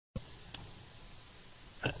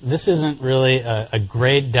this isn't really a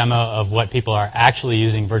great demo of what people are actually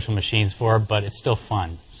using virtual machines for, but it's still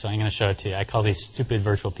fun. So I'm going to show it to you. I call these stupid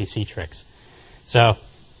virtual PC tricks. So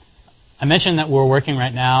I mentioned that we're working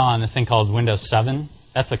right now on this thing called Windows 7.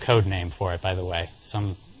 That's the code name for it, by the way.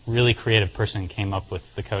 Some really creative person came up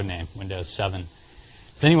with the code name, Windows 7.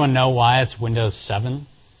 Does anyone know why it's Windows 7?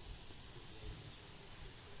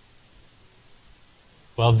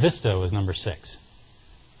 Well, Vista was number 6.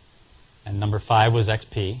 And number 5 was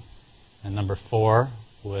XP. And number 4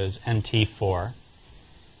 was NT4.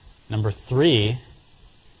 Number 3,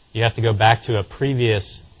 you have to go back to a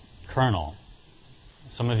previous kernel.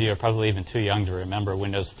 Some of you are probably even too young to remember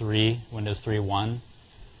Windows 3, Windows 3.1,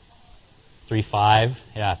 3.5.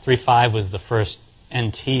 Yeah, 3.5 was the first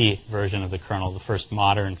NT version of the kernel, the first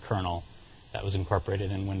modern kernel that was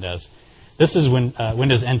incorporated in Windows. This is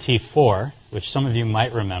Windows NT4, which some of you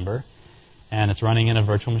might remember, and it's running in a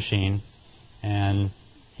virtual machine. And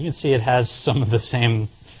you can see it has some of the same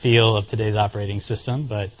feel of today's operating system,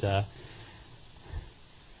 but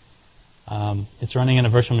it's running in a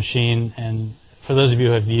virtual machine. And for those of you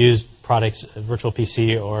who have used products, Virtual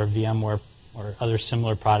PC or VMware or other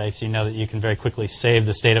similar products, you know that you can very quickly save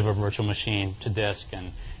the state of a virtual machine to disk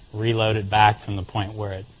and reload it back from the point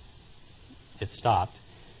where it stopped.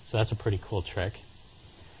 So that's a pretty cool trick.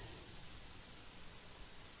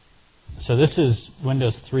 So this is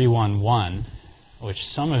Windows 3.1.1, which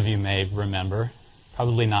some of you may remember,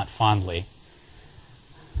 probably not fondly.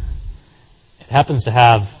 It happens to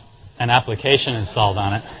have an application installed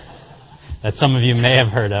on it that some of you may have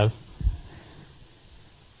heard of.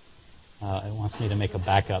 It wants me to make a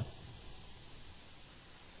backup.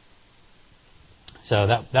 So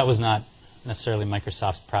that was not necessarily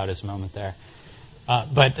Microsoft's proudest moment there.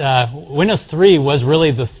 But Windows 3 was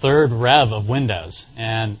really the third rev of Windows.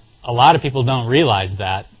 And a lot of people don't realize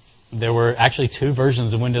that. There were actually 2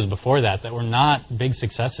 versions of Windows before that were not big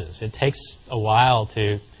successes. It takes a while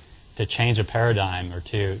to change a paradigm or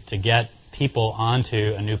to get people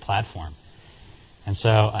onto a new platform. And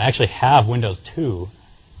so I actually have Windows 2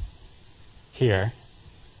 here.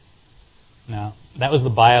 Now, that was the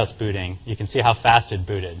BIOS booting. You can see how fast it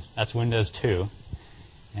booted. That's Windows 2.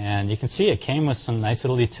 And you can see it came with some nice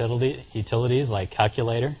little utilities like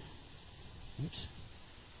calculator. Oops.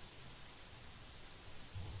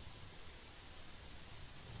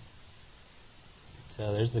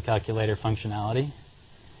 So there's the calculator functionality.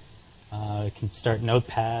 You can start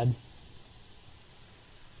Notepad,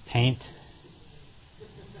 Paint.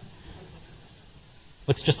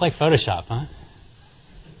 Looks just like Photoshop, huh?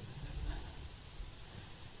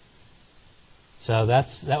 So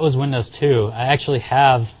that was Windows 2. I actually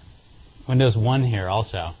have Windows 1 here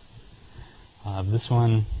also. This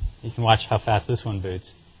one, you can watch how fast this one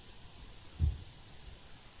boots.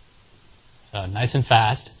 So nice and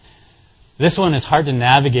fast. This one is hard to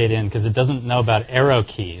navigate in because it doesn't know about arrow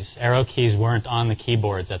keys. Arrow keys weren't on the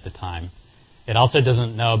keyboards at the time. It also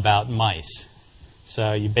doesn't know about mice.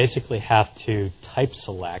 So you basically have to type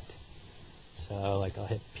select. So like I'll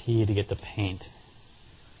hit P to get the Paint.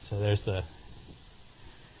 So there's the...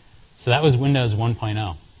 So that was Windows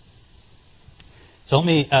 1.0. So let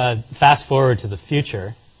me fast forward to the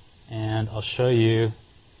future, and I'll show you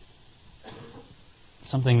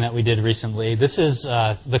something that we did recently. This is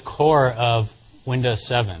the core of Windows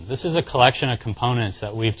 7. This is a collection of components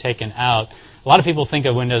that we've taken out. A lot of people think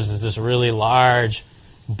of Windows as this really large,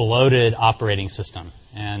 bloated operating system,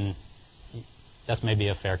 and that's maybe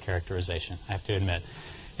a fair characterization, I have to admit.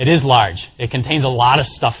 It is large. It contains a lot of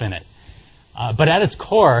stuff in it. But at its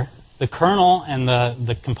core, the kernel and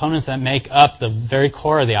the components that make up the very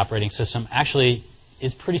core of the operating system actually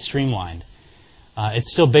is pretty streamlined.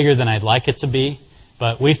 It's still bigger than I'd like it to be,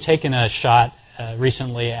 but we've taken a shot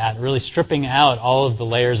recently at really stripping out all of the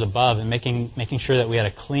layers above and making sure that we had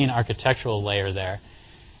a clean architectural layer there.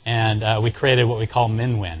 And we created what we call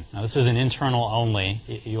MinWin. Now, this is an internal only.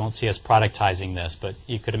 You won't see us productizing this, but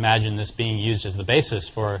you could imagine this being used as the basis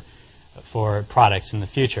for products in the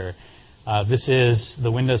future. This is the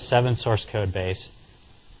Windows 7 source code base,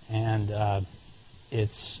 and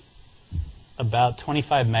it's about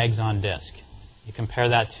 25 megs on disk. You compare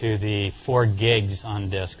that to the 4 gigs on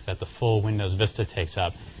disk that the full Windows Vista takes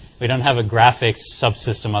up. We don't have a graphics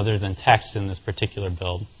subsystem other than text in this particular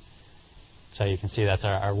build. So you can see that's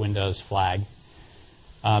our Windows flag.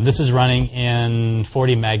 This is running in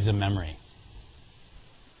 40 megs of memory.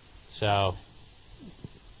 So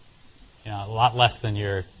a lot less than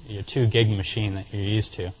your 2 gig machine that you're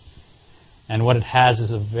used to. And what it has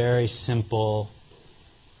is a very simple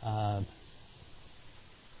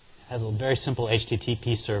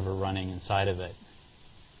HTTP server running inside of it.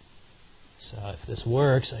 So if this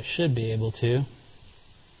works, I should be able to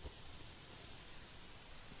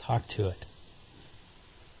talk to it.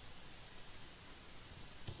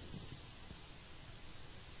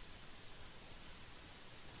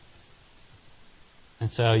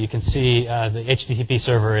 And so you can see the HTTP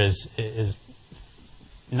server is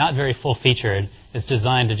not very full-featured. It's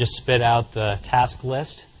designed to just spit out the task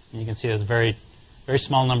list. And you can see there's a very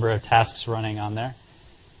small number of tasks running on there.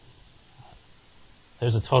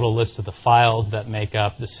 There's a total list of the files that make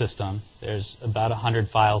up the system. There's about 100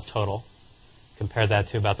 files total. Compare that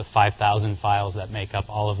to about the 5,000 files that make up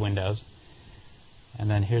all of Windows. And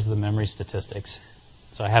then here's the memory statistics.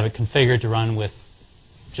 So I have it configured to run with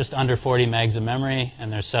just under 40 megs of memory,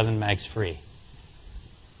 and there's 7 megs free.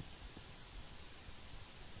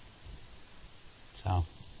 So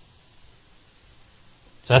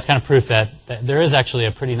that's kind of proof that there is actually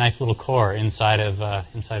a pretty nice little core inside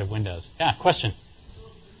of Windows. Yeah, question?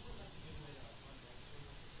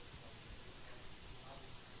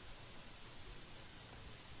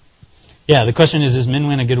 Yeah, the question is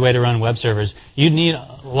MinWin a good way to run web servers? You'd need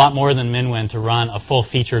a lot more than MinWin to run a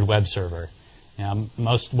full-featured web server. You know,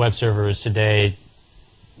 most web servers today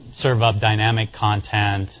serve up dynamic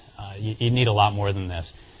content. You need a lot more than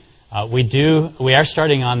this. We are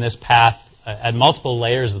starting on this path at multiple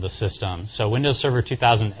layers of the system. So Windows Server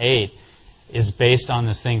 2008 is based on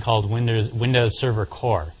this thing called Windows Server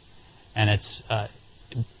Core. And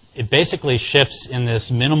it basically ships in this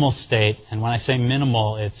minimal state. And when I say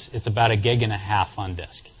minimal, it's about 1.5 gigs on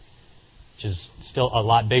disk, which is still a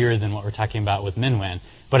lot bigger than what we're talking about with MinWin.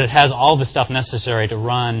 But it has all the stuff necessary to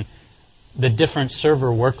run the different server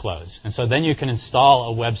workloads. And so then you can install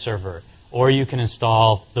a web server, or you can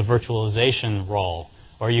install the virtualization role,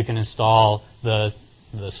 or you can install the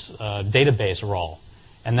database role.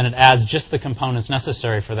 And then it adds just the components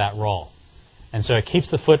necessary for that role. And so it keeps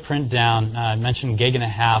the footprint down. I mentioned 1.5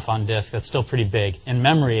 gigs on disk. That's still pretty big. In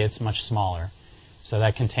memory, it's much smaller. So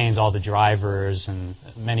that contains all the drivers, and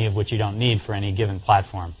many of which you don't need for any given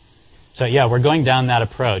platform. So yeah, we're going down that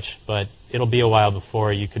approach, but it'll be a while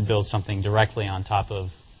before you could build something directly on top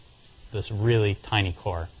of this really tiny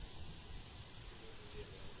core.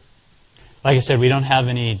 Like I said, we don't have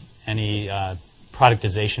any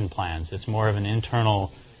productization plans. It's more of an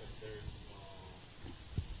internal.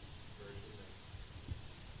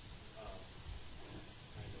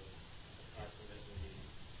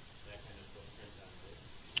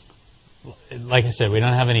 Like I said, we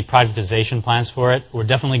don't have any productization plans for it. We're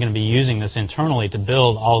definitely going to be using this internally to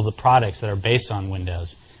build all of the products that are based on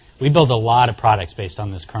Windows. We build a lot of products based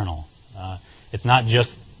on this kernel. It's not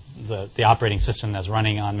just the operating system that's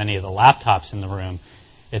running on many of the laptops in the room.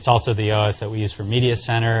 It's also the OS that we use for Media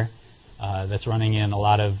Center, that's running in a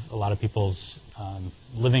lot of people's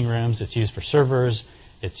living rooms. It's used for servers.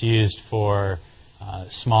 It's used for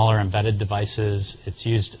smaller embedded devices. It's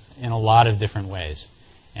used in a lot of different ways.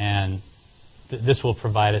 And this will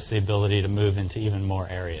provide us the ability to move into even more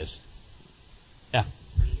areas. Yeah.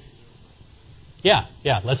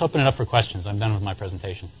 Yeah. Let's open it up for questions. I'm done with my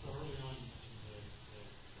presentation. So